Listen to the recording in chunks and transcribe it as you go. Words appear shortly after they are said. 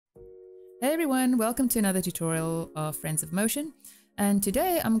Hey everyone, welcome to another tutorial of Friends of Motion, and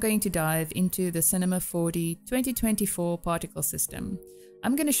today I'm going to dive into the Cinema 4D 2024 particle system.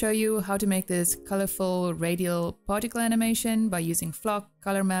 I'm going to show you how to make this colorful radial particle animation by using Flock,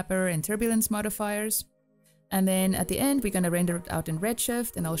 Color Mapper and Turbulence modifiers. And then at the end we're going to render it out in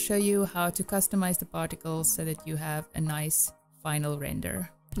Redshift, and I'll show you how to customize the particles so that you have a nice final render.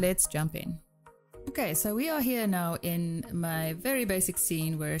 Let's jump in. Okay, so we are here now in my very basic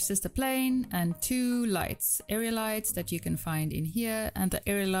scene where it's just a plane and two lights, area lights that you can find in here, and the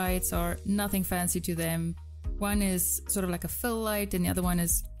area lights are nothing fancy to them. One is sort of like a fill light and the other one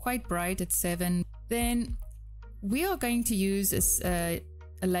is quite bright at 7. Then we are going to use a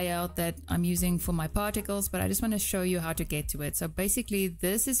layout that I'm using for my particles, but I just want to show you how to get to it. So basically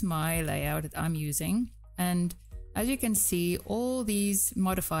this is my layout that I'm using, and as you can see, all these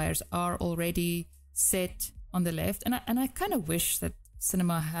modifiers are already set on the left, and I kind of wish that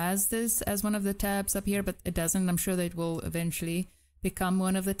Cinema has this as one of the tabs up here, but it doesn't. I'm sure that it will eventually become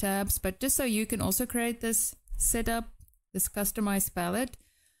one of the tabs, but just so you can also create this setup, this customized palette,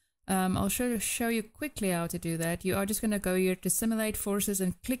 I'll show you quickly how to do that. You are just going to go here to simulate forces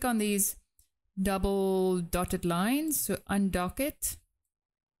and click on these double dotted lines, so undock it,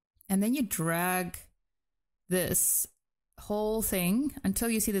 and then you drag this whole thing until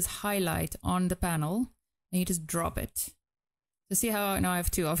you see this highlight on the panel, and you just drop it. So see how now I have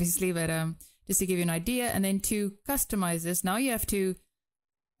two obviously, but just to give you an idea. And then to customize this, now you have to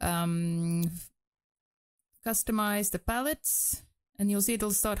customize the palettes, and you'll see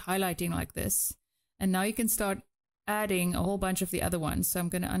it'll start highlighting like this, and now you can start adding a whole bunch of the other ones. So I'm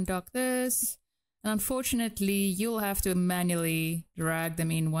going to undock this, and unfortunately you'll have to manually drag them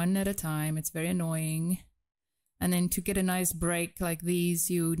in one at a time. It's very annoying. And then to get a nice break like these,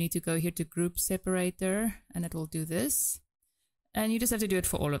 you need to go here to Group Separator, and it will do this. And you just have to do it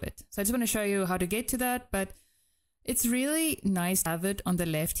for all of it. So I just want to show you how to get to that, but it's really nice to have it on the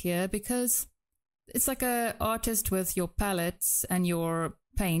left here because it's like an artist with your palettes and your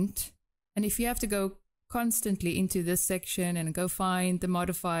paint. And if you have to go constantly into this section and go find the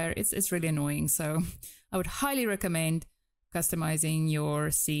modifier, it's really annoying. So I would highly recommend customizing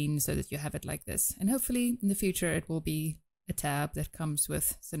your scene so that you have it like this, and hopefully in the future it will be a tab that comes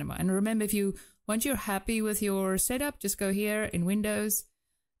with Cinema. And remember, once you're happy with your setup, just go here in Windows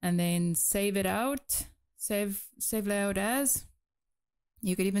and then save it out, save layout as.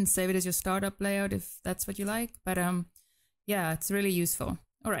 You could even save it as your startup layout if that's what you like, but yeah, it's really useful.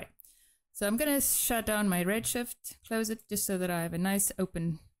 All right, so I'm gonna shut down my Redshift, close it, just so that I have a nice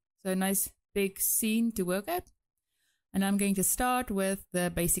big scene to work at. And I'm going to start with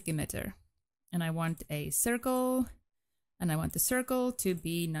the basic emitter. And I want a circle, and I want the circle to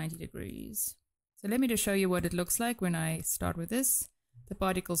be 90 degrees. So let me just show you what it looks like when I start with this. The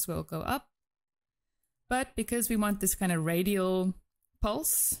particles will go up. But because we want this kind of radial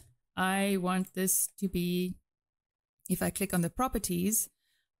pulse, I want this to be, if I click on the properties,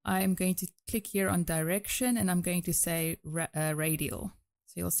 I'm going to click here on direction, and I'm going to say radial.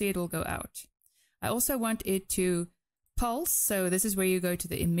 So you'll see it will go out. I also want it to pulse, so this is where you go to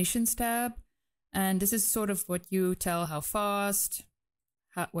the emissions tab, and this is sort of what you tell how fast,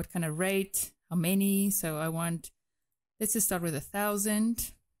 what kind of rate, how many. So let's just start with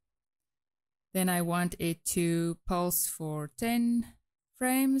 1,000. Then I want it to pulse for 10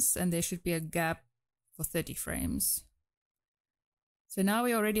 frames, and there should be a gap for 30 frames. So now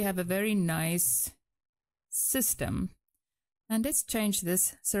we already have a very nice system. And let's change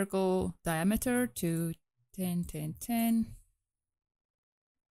this circle diameter to 10, 10, 10.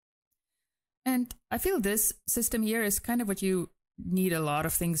 And I feel this system here is kind of what you need a lot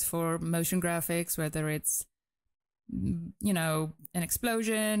of things for motion graphics, whether it's, you know, an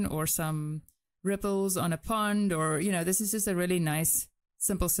explosion or some ripples on a pond, or, you know, this is just a really nice,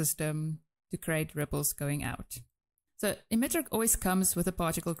 simple system to create ripples going out. So emitter always comes with a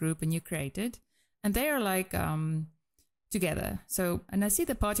particle group, and you create it, and they are like together. So, and I see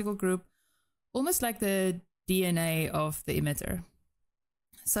the particle group almost like the DNA of the emitter.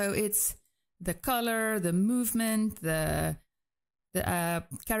 So it's the color, the movement, the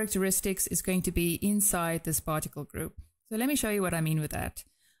characteristics is going to be inside this particle group. So let me show you what I mean with that.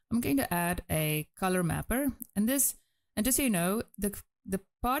 I'm going to add a color mapper, and just so you know, the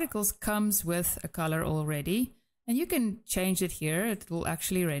particles comes with a color already, and you can change it here. It will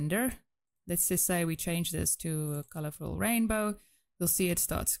actually render. Let's just say we change this to a colorful rainbow. You'll see it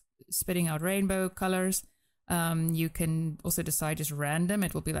starts spitting out rainbow colors. You can also decide just random.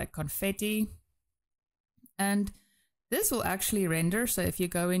 It will be like confetti. And this will actually render. So if you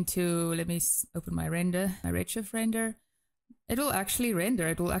go into, let me open my Redshift render. it will actually render.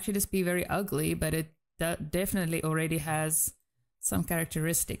 It will actually just be very ugly, but it definitely already has some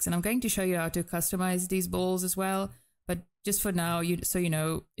characteristics. And I'm going to show you how to customize these balls as well. But just for now, so you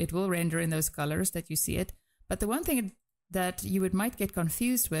know, it will render in those colors that you see it. But the one thing that you might get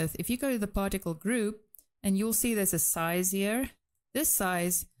confused with, if you go to the particle group, and you'll see there's a size here. This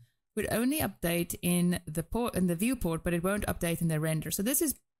size would only update in the viewport, but it won't update in the render. So this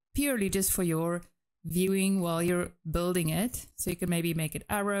is purely just for your viewing while you're building it. So you can maybe make it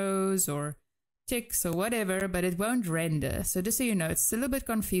arrows or ticks or whatever, but it won't render. So just so you know, it's a little bit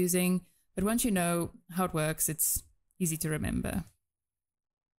confusing, but once you know how it works, it's easy to remember.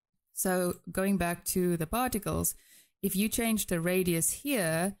 So going back to the particles, if you change the radius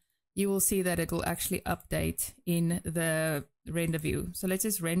here, you will see that it will actually update in the render view. So let's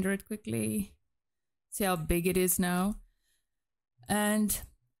just render it quickly. See how big it is now. And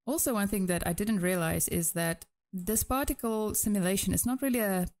also one thing that I didn't realize is that this particle simulation is not really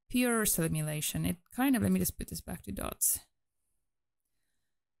a pure simulation. It kind of, let me just put this back to dots.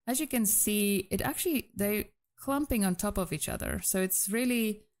 As you can see, they're clumping on top of each other. So it's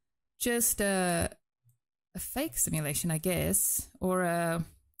really just a fake simulation, I guess, or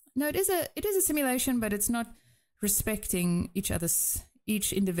no, it is a simulation, but it's not respecting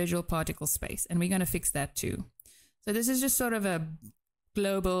each individual particle space, and we're going to fix that too. So this is just sort of a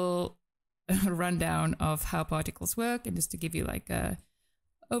global rundown of how particles work, and just to give you like a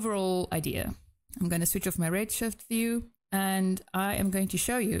overall idea. I'm going to switch off my Redshift view, and I am going to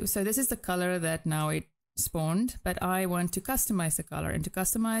show you. So this is the color that now it spawned, but I want to customize the color, and to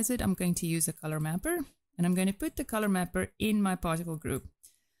customize it, I'm going to use a color mapper, and I'm going to put the color mapper in my particle group.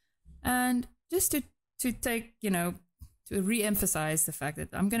 And just to take, you know, to re-emphasize the fact that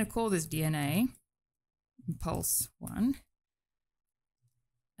I'm going to call this DNA pulse 1,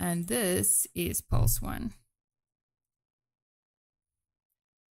 and this is pulse 1.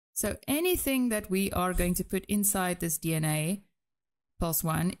 So anything that we are going to put inside this DNA pulse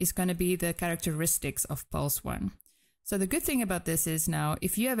 1 is going to be the characteristics of pulse 1. So the good thing about this is now,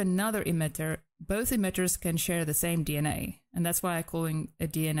 if you have another emitter, both emitters can share the same DNA. And that's why I'm calling a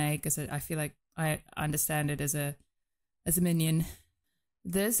DNA, because I feel like I understand it as a minion.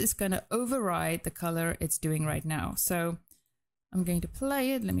 This is going to override the color it's doing right now. So I'm going to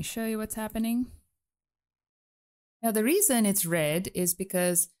play it. Let me show you what's happening. Now the reason it's red is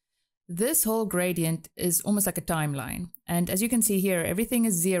because this whole gradient is almost like a timeline. And as you can see here, everything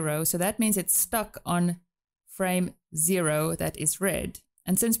is 0. So that means it's stuck on frame 0 that is red.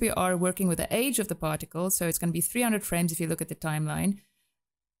 And since we are working with the age of the particle, so it's going to be 300 frames if you look at the timeline,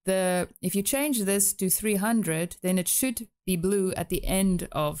 if you change this to 300, then it should be blue at the end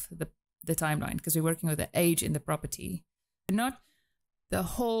of the timeline, because we're working with the age in the property. Not the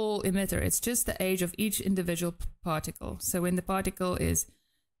whole emitter, it's just the age of each individual particle. So when the particle is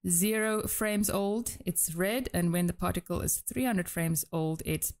 0 frames old, it's red, and when the particle is 300 frames old,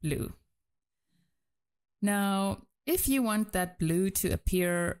 it's blue. Now, if you want that blue to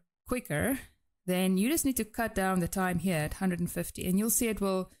appear quicker, then you just need to cut down the time here at 150, and you'll see it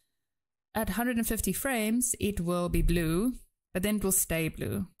will, at 150 frames, it will be blue, but then it will stay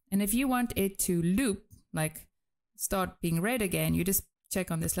blue. And if you want it to loop, like start being red again, you just check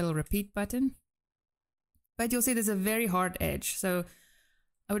on this little repeat button. But you'll see there's a very hard edge. So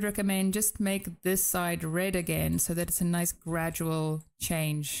I would recommend just make this side red again so that it's a nice gradual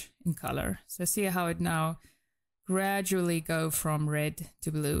change in color. So see how it now gradually go from red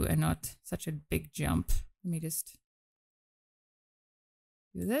to blue and not such a big jump. Let me just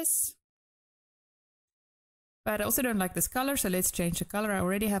do this. But I also don't like this color, so let's change the color. I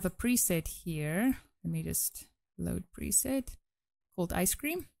already have a preset here. Let me just load preset called ice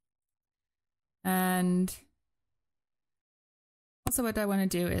cream. And also what I want to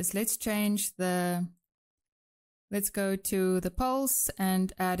do is let's go to the pulse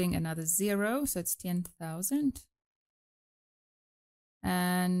and adding another 0, so it's 10,000.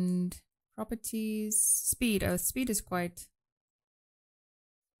 And properties, speed. Oh, speed is quite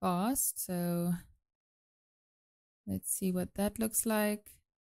fast, so let's see what that looks like.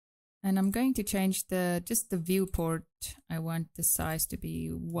 And I'm going to change just the viewport. I want the size to be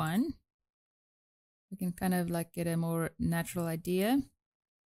 1. We can kind of like get a more natural idea.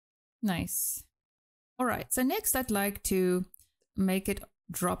 Nice. All right, so next I'd like to make it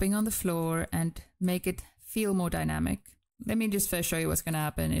dropping on the floor and make it feel more dynamic. Let me just first show you what's going to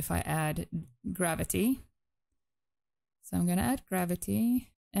happen if I add gravity. So I'm going to add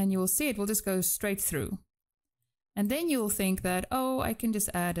gravity, and you will see it will just go straight through. And then you'll think that, oh, I can just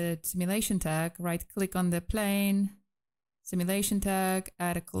add a simulation tag, right click on the plane, simulation tag,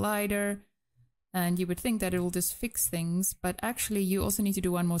 add a collider. And you would think that it will just fix things, but actually you also need to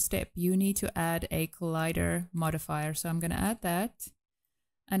do one more step. You need to add a collider modifier. So I'm going to add that.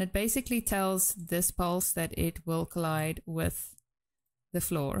 And it basically tells this pulse that it will collide with the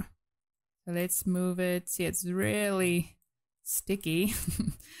floor. So let's move it. See, it's really sticky.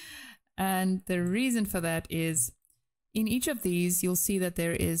 And the reason for that is in each of these, you'll see that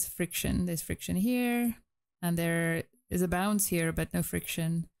there is friction. There's friction here, and there is a bounce here, but no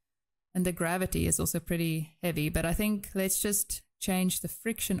friction. And the gravity is also pretty heavy, but I think let's just change the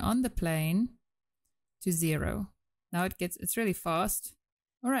friction on the plane to 0. Now it's really fast.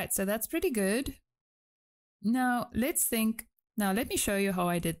 All right, so that's pretty good. Now let me show you how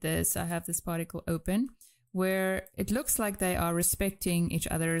I did this. I have this particle open where it looks like they are respecting each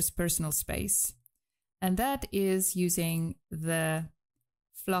other's personal space. And that is using the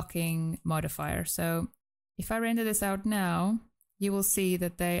flocking modifier. So if I render this out now, you will see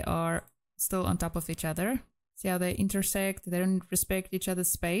that they are still on top of each other. See how they intersect? They don't respect each other's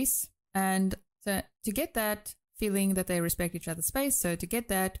space. And so to get that feeling that they respect each other's space, so to get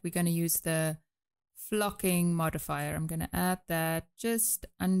that, we're going to use the flocking modifier. I'm going to add that just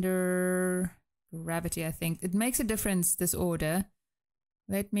under gravity, I think. It makes a difference, this order.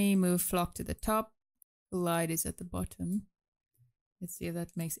 Let me move flock to the top. Collide is at the bottom. Let's see if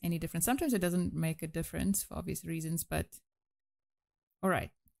that makes any difference. Sometimes it doesn't make a difference for obvious reasons, but all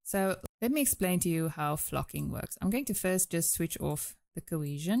right. So let me explain to you how flocking works. I'm going to first just switch off the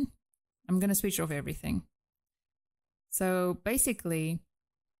cohesion. I'm going to switch off everything. So basically,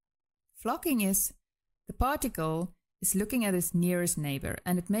 flocking is the particle is looking at its nearest neighbor,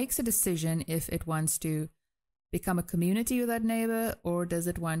 and it makes a decision if it wants to become a community with that neighbor, or does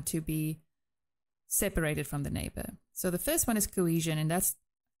it want to be separated from the neighbor. So the first one is cohesion, and that's,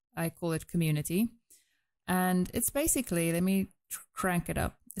 I call it community. And it's basically, let me crank it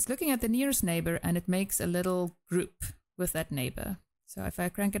up. It's looking at the nearest neighbor, and it makes a little group with that neighbor. So if I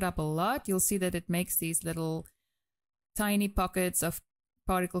crank it up a lot, you'll see that it makes these little tiny pockets of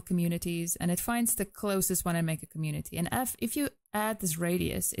particle communities, and it finds the closest one and make a community. And if you add this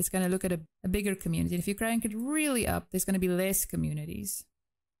radius, it's going to look at a bigger community. If you crank it really up, there's going to be less communities.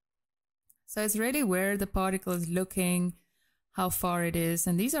 So it's really where the particle is looking, how far it is.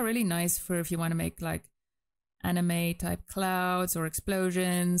 And these are really nice for if you want to make like anime type clouds or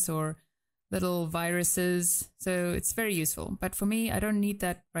explosions or little viruses. So it's very useful. But for me, I don't need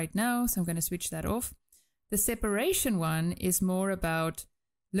that right now, so I'm going to switch that off. The separation one is more about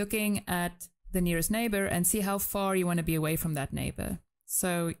looking at the nearest neighbor and see how far you want to be away from that neighbor.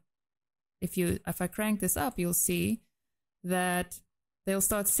 So if I crank this up, you'll see that they'll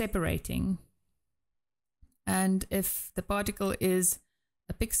start separating. And if the particle is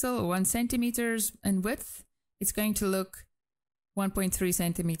a pixel or 1 centimeter in width, it's going to look 1.3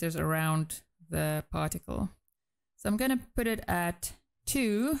 centimeters around the particle. So I'm going to put it at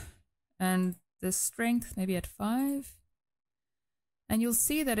 2 and the strength maybe at 5. And you'll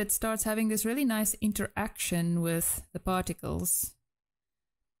see that it starts having this really nice interaction with the particles.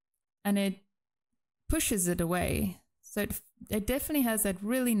 And it pushes it away. So it definitely has that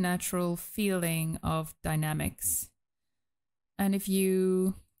really natural feeling of dynamics. And if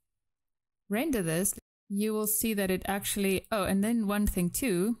you render this, you will see that it actually, oh, and then one thing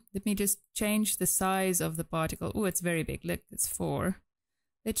too, let me just change the size of the particle. Oh, it's very big. Look, it's 4.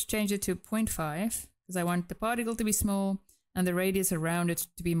 Let's change it to 0.5 because I want the particle to be small and the radius around it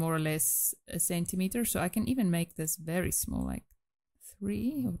to be more or less a centimeter. So I can even make this very small, like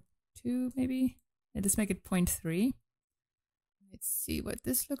 3 or 2 maybe. Let's make it 0.3. Let's see what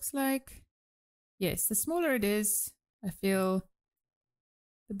this looks like. Yes, the smaller it is, I feel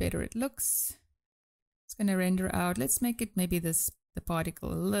the better it looks. It's going to render out. Let's make it maybe the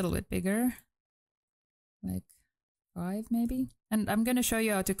particle a little bit bigger, like 5 maybe. And I'm going to show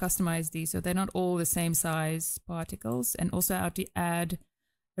you how to customize these so they're not all the same size particles, and also how to add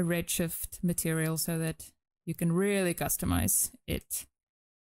a Redshift material so that you can really customize it.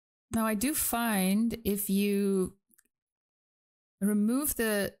 Now I do find if you remove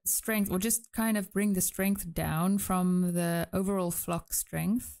the strength or just kind of bring the strength down from the overall flock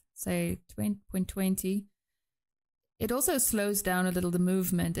strength, say 0.20, it also slows down a little the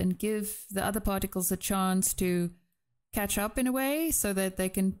movement and give the other particles a chance to catch up in a way so that they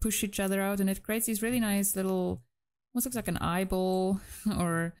can push each other out, and it creates these really nice little, almost looks like an eyeball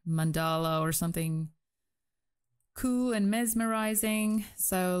or mandala or something cool and mesmerizing.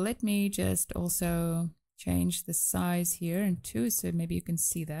 So let me just also change the size here in 2 so maybe you can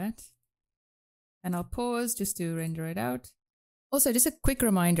see that. And I'll pause just to render it out. Also, just a quick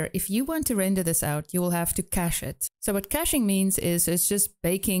reminder, if you want to render this out, you will have to cache it. So what caching means is it's just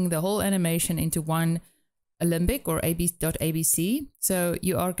baking the whole animation into one Alembic or .abc. So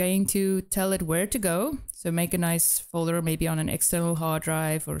you are going to tell it where to go. So make a nice folder, maybe on an external hard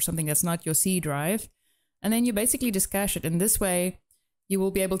drive or something that's not your C drive. And then you basically just cache it. And this way you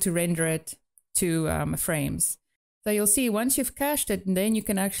will be able to render it to frames. So you'll see once you've cached it, and then you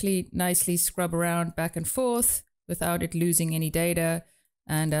can actually nicely scrub around back and forth without it losing any data.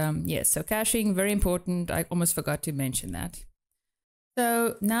 And yes, so caching, very important. I almost forgot to mention that.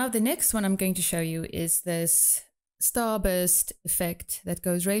 So now the next one I'm going to show you is this starburst effect that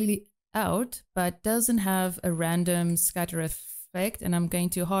goes really out, but doesn't have a random scatter effect. And I'm going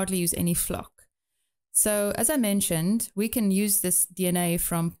to hardly use any flock. So as I mentioned, we can use this DNA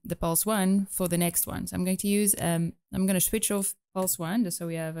from the pulse 1 for the next one. So I'm going to use, I'm going to switch off pulse 1 just so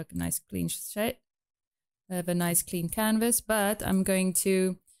we have a nice clean shape. I have a nice clean canvas, but I'm going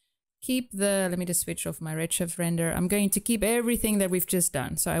to keep the, let me just switch off my Redshift render. I'm going to keep everything that we've just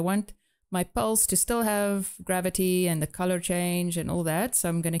done. So I want my pulse to still have gravity and the color change and all that. So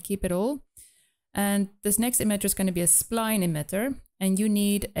I'm going to keep it all. And this next emitter is going to be a spline emitter. And you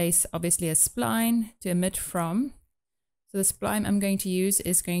need obviously a spline to emit from. So the spline I'm going to use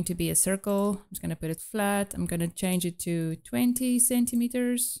is going to be a circle. I'm just going to put it flat. I'm going to change it to 20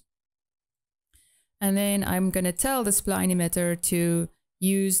 centimeters. And then I'm going to tell the spline emitter to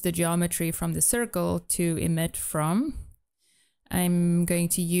use the geometry from the circle to emit from. I'm going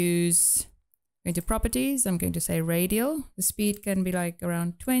to use, going to properties, I'm going to say radial. The speed can be like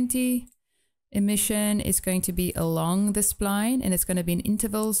around 20. Emission is going to be along the spline, and it's going to be in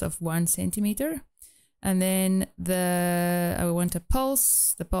intervals of 1 centimeter. And then I want a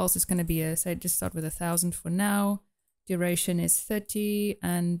pulse. The pulse is going to be so just start with 1,000 for now. Duration is 30,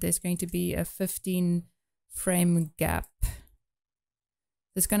 and there's going to be a 15 frame gap.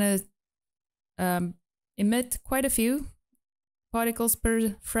 It's going to emit quite a few particles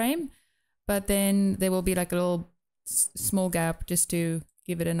per frame, but then there will be like a little small gap just to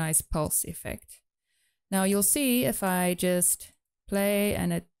give it a nice pulse effect. Now you'll see if I just play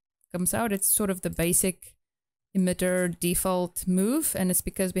and it comes out, it's sort of the basic emitter default move, and it's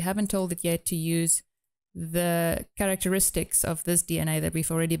because we haven't told it yet to use the characteristics of this DNA that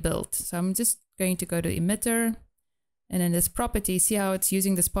we've already built. So I'm just going to go to emitter, and in this property, see how it's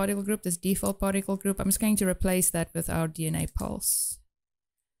using this particle group, this default particle group. I'm just going to replace that with our DNA pulse.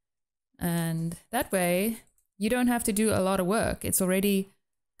 And that way, you don't have to do a lot of work. It's already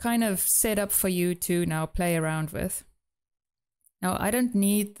kind of set up for you to now play around with. Now, I don't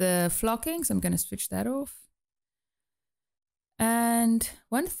need the flocking, so I'm going to switch that off. And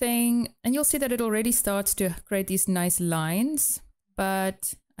one thing, and you'll see that it already starts to create these nice lines,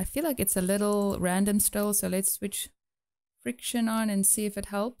 but I feel like it's a little random still, so let's switch friction on and see if it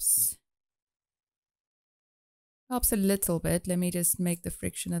helps. Helps a little bit. Let me just make the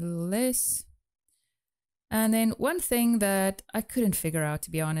friction a little less. And then one thing that I couldn't figure out, to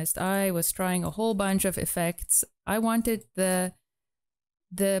be honest, I was trying a whole bunch of effects. I wanted the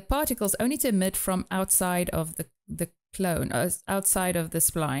particles only to emit from outside of the clone, outside of the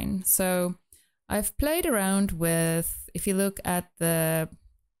spline. So I've played around with, if you look at the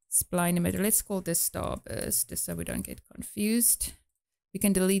spline emitter, let's call this starburst, just so we don't get confused. We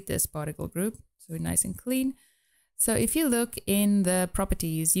can delete this particle group, so we're nice and clean. So if you look in the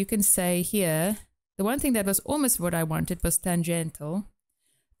properties, you can say here, the one thing that was almost what I wanted was tangential,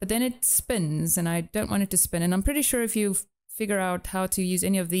 but then it spins and I don't want it to spin. And I'm pretty sure if you figure out how to use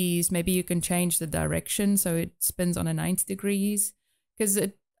any of these, maybe you can change the direction so it spins on a 90 degrees. Because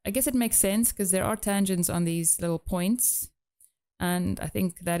I guess it makes sense because there are tangents on these little points. And I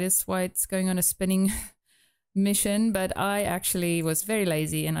think that is why it's going on a spinning mission. But I actually was very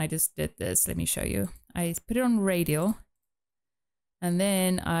lazy and I just did this. Let me show you. I put it on radial. And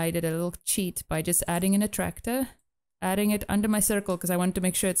then I did a little cheat by just adding an attractor, adding it under my circle because I wanted to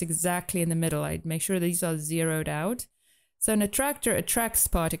make sure it's exactly in the middle. I'd make sure these are zeroed out. So an attractor attracts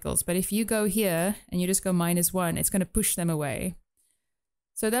particles, but if you go here and you just go -1, it's going to push them away.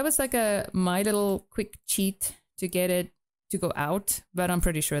 So that was like my little quick cheat to get it to go out, but I'm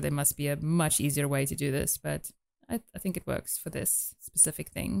pretty sure there must be a much easier way to do this, but I think it works for this specific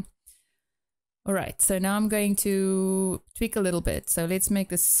thing. All right, so now I'm going to tweak a little bit. So let's make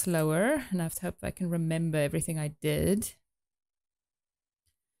this slower, and I have to hope I can remember everything I did.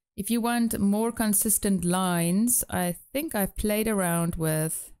 If you want more consistent lines, I think I've played around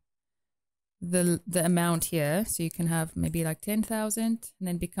with the amount here. So you can have maybe like 10,000 and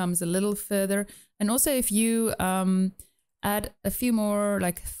then becomes a little further. And also if you add a few more,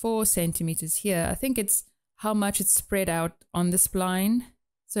 like 4 centimeters here, I think it's how much it's spread out on the spline.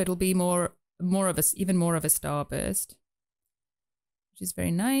 So it'll be even more of a starburst, which is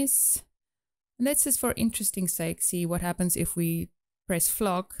very nice. And let's just, for interesting sake, see what happens if we press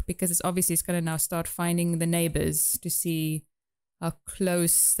flock, because it's going to now start finding the neighbors to see how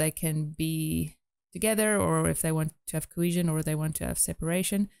close they can be together, or if they want to have cohesion or they want to have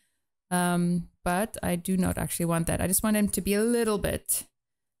separation. But I do not actually want that. I just want them to be a little bit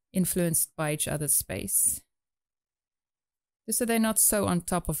influenced by each other's space, just so they're not so on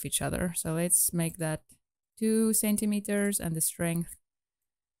top of each other. So let's make that 2 centimeters and the strength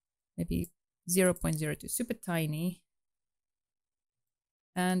maybe 0.02, super tiny.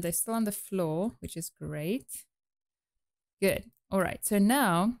 And they're still on the floor, which is great. Good. All right, so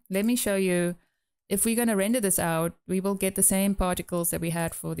now let me show you, if we're going to render this out, we will get the same particles that we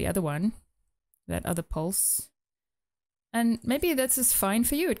had for the other one, that other pulse. And maybe that's just fine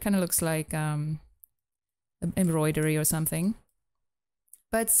for you. It kind of looks like embroidery or something.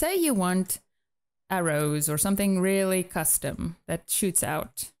 But say you want arrows or something really custom that shoots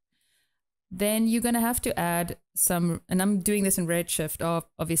out, then you're going to have to add some, and I'm doing this in Redshift,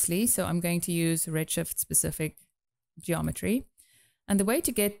 obviously, so I'm going to use Redshift specific geometry. And the way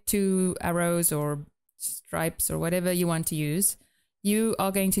to get to arrows or stripes or whatever you want to use, you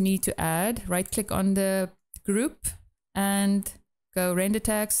are going to need to add, right click on the group and go render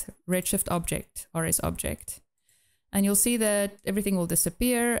tags, Redshift object, RS object. And you'll see that everything will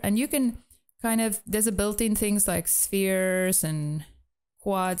disappear, and you can there's a built-in things like spheres and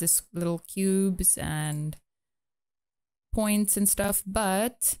quads, little cubes and points and stuff.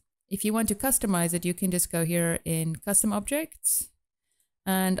 But if you want to customize it, you can just go here in custom objects.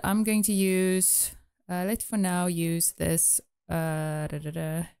 And I'm going to use, let's for now use this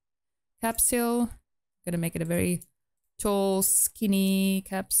capsule. I'm going to make it a very tall, skinny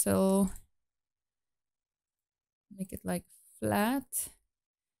capsule. Make it like flat.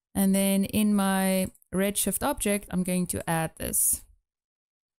 And then in my Redshift object, I'm going to add this.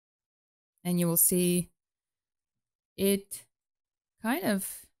 And you will see it kind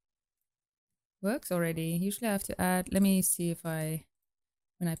of works already. Usually I have to add, let me see if when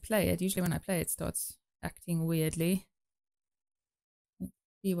I play it, usually when I play it starts acting weirdly. Let's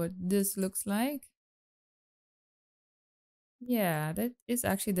see what this looks like. Yeah, that is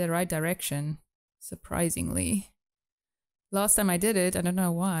actually the right direction, surprisingly. Last time I did it, I don't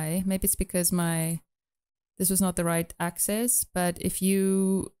know why. Maybe it's because this was not the right axis, but if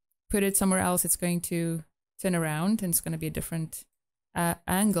you put it somewhere else, it's going to turn around and it's going to be a different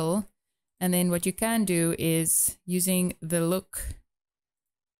angle. And then what you can do is using the look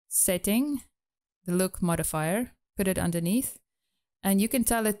setting, the look modifier, put it underneath, and you can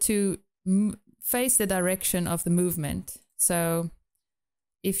tell it to face the direction of the movement. So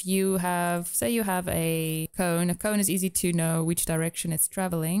if you have, say you have a cone is easy to know which direction it's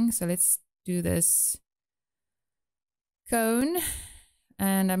traveling. So let's do this cone,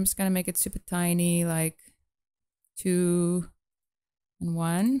 and I'm just going to make it super tiny, like 2 and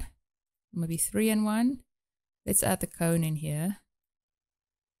 1, maybe 3 and 1. Let's add the cone in here.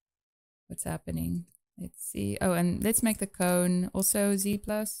 What's happening? Let's see. Oh, and let's make the cone also Z+.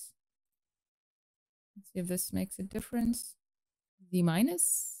 Let's see if this makes a difference. Z-.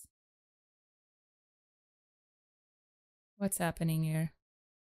 What's happening here?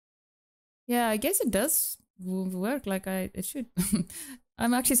 Yeah, I guess it does work like it should.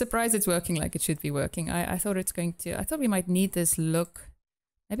 I'm actually surprised it's working like it should be working. I thought it's going to, I thought we might need this look.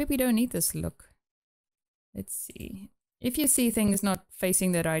 Maybe we don't need this look. Let's see. If you see things not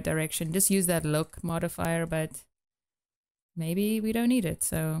facing the right direction, just use that look modifier, but maybe we don't need it.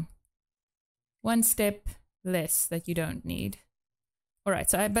 So one step less that you don't need. All right,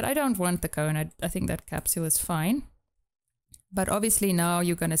 so but I don't want the cone. I think that capsule is fine. But obviously now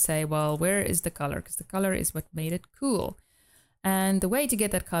you're going to say, well, where is the color? Because the color is what made it cool. And the way to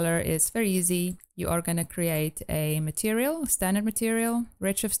get that color is very easy. You are going to create a material, standard material,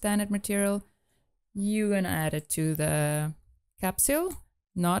 Redshift standard material. You're going to add it to the capsule,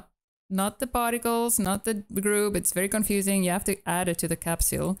 not the particles, not the group. It's very confusing. You have to add it to the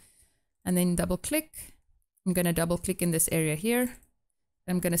capsule and then double click. I'm going to double click in this area here.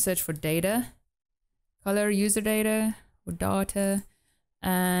 I'm going to search for data, color user data or data,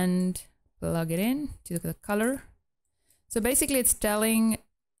 and plug it in to the color. So basically it's telling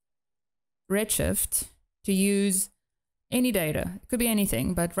Redshift to use any data. It could be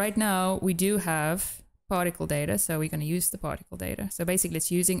anything, but right now we do have particle data, so we're going to use the particle data. So basically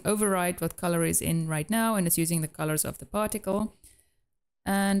it's using override what color is in right now, and it's using the colors of the particle.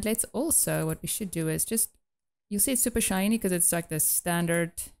 And let's also, what we should do is just, you'll see it's super shiny because it's like the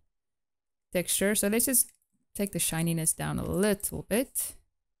standard texture. So let's just take the shininess down a little bit.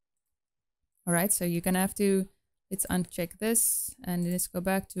 All right, so you're gonna have to, let's uncheck this and let's go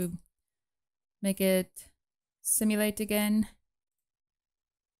back to make it simulate again.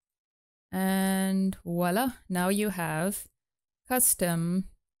 And voila, now you have custom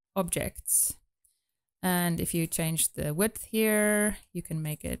objects. And if you change the width here, you can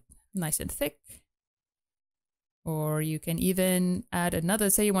make it nice and thick. Or you can even add another,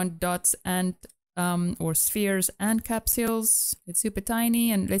 say you want dots and or spheres and capsules. It's super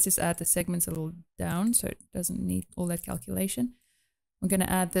tiny, and let's just add the segments a little down so it doesn't need all that calculation. I'm going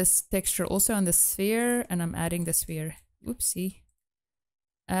to add this texture also on the sphere, and I'm adding the sphere. Oopsie.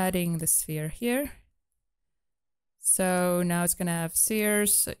 Adding the sphere here. So now it's going to have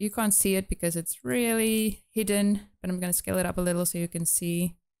spheres. You can't see it because it's really hidden, but I'm going to scale it up a little so you can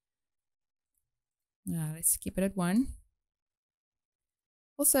see. Let's keep it at 1.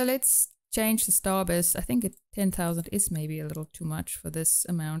 Also, let's change the starburst. I think 10,000 is maybe a little too much for this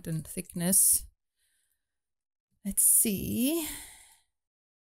amount and thickness. Let's see.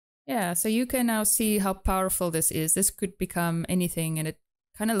 Yeah, so you can now see how powerful this is. This could become anything, and it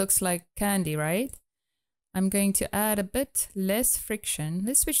kind of looks like candy, right? I'm going to add a bit less friction.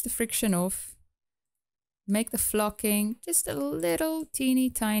 Let's switch the friction off. Make the flocking just a little teeny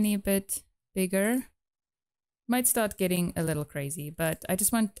tiny bit bigger. Might start getting a little crazy, but I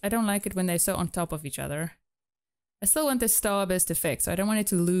don't like it when they're so on top of each other. I still want the starburst effect, so I don't want it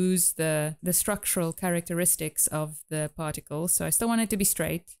to lose the structural characteristics of the particles. So I still want it to be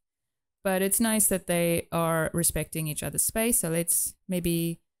straight, but it's nice that they are respecting each other's space. So let's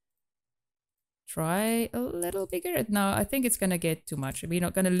maybe try a little bigger. No, I think it's going to get too much. We're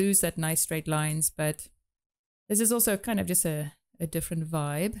not going to lose that nice straight lines, but this is also kind of just a different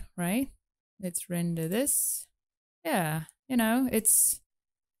vibe, right? Let's render this. Yeah, you know, it's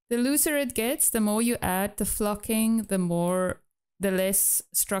the looser it gets, the more you add the flocking, the less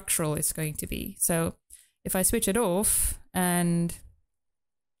structural it's going to be. So if I switch it off, and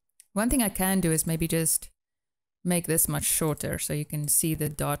one thing I can do is maybe just make this much shorter so you can see the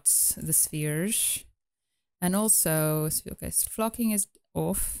dots, the spheres. And also, okay, so flocking is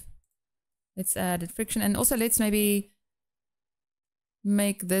off. Let's add friction, and also let's maybe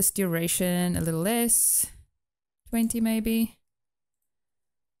make this duration a little less, 20 maybe,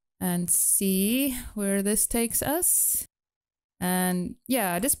 and see where this takes us. And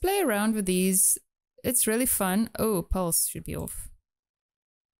yeah, just play around with these. It's really fun. Oh, pulse should be off.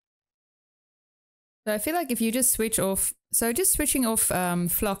 So I feel like if you just switch off, so just switching off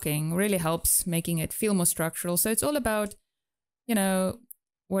flocking really helps making it feel more structural. So it's all about, you know,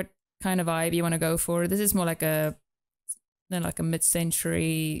 what kind of vibe you want to go for. This is more like a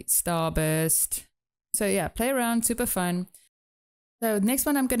mid-century starburst. So yeah, play around, super fun. So next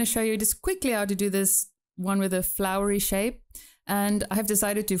one I'm going to show you just quickly how to do this one with a flowery shape. And I have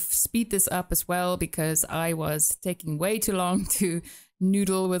decided to speed this up as well because I was taking way too long to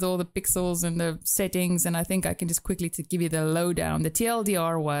noodle with all the pixels and the settings. And I think I can just quickly to give you the lowdown. The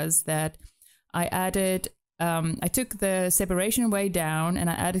TLDR was that I added, I took the separation way down and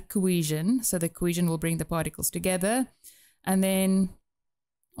I added cohesion. So the cohesion will bring the particles together. And then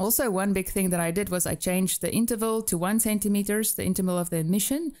also one big thing that I did was I changed the interval to 1 centimeter, the interval of the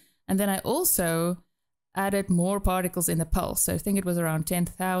emission. And then I also added more particles in the pulse. So I think it was around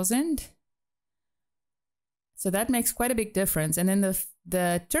 10,000. So that makes quite a big difference. And then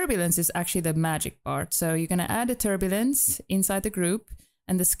the turbulence is actually the magic part. So you're going to add a turbulence inside the group,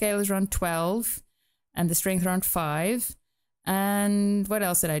 and the scale is around 12 and the strength around 5. And what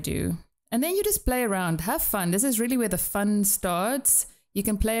else did I do? And then you just play around, have fun. This is really where the fun starts. You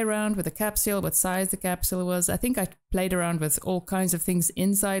can play around with the capsule, what size the capsule was. I think I played around with all kinds of things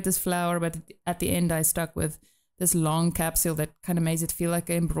inside this flower, but at the end I stuck with this long capsule that kind of makes it feel like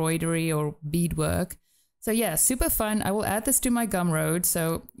embroidery or beadwork. So yeah, super fun. I will add this to my Gumroad,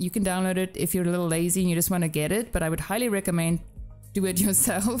 so you can download it if you're a little lazy and you just want to get it, but I would highly recommend do it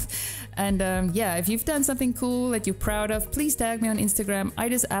yourself. And yeah, if you've done something cool that you're proud of, please tag me on Instagram. I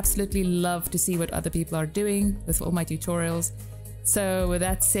just absolutely love to see what other people are doing with all my tutorials. So with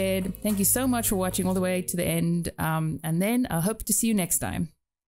that said, thank you so much for watching all the way to the end, and then I hope to see you next time.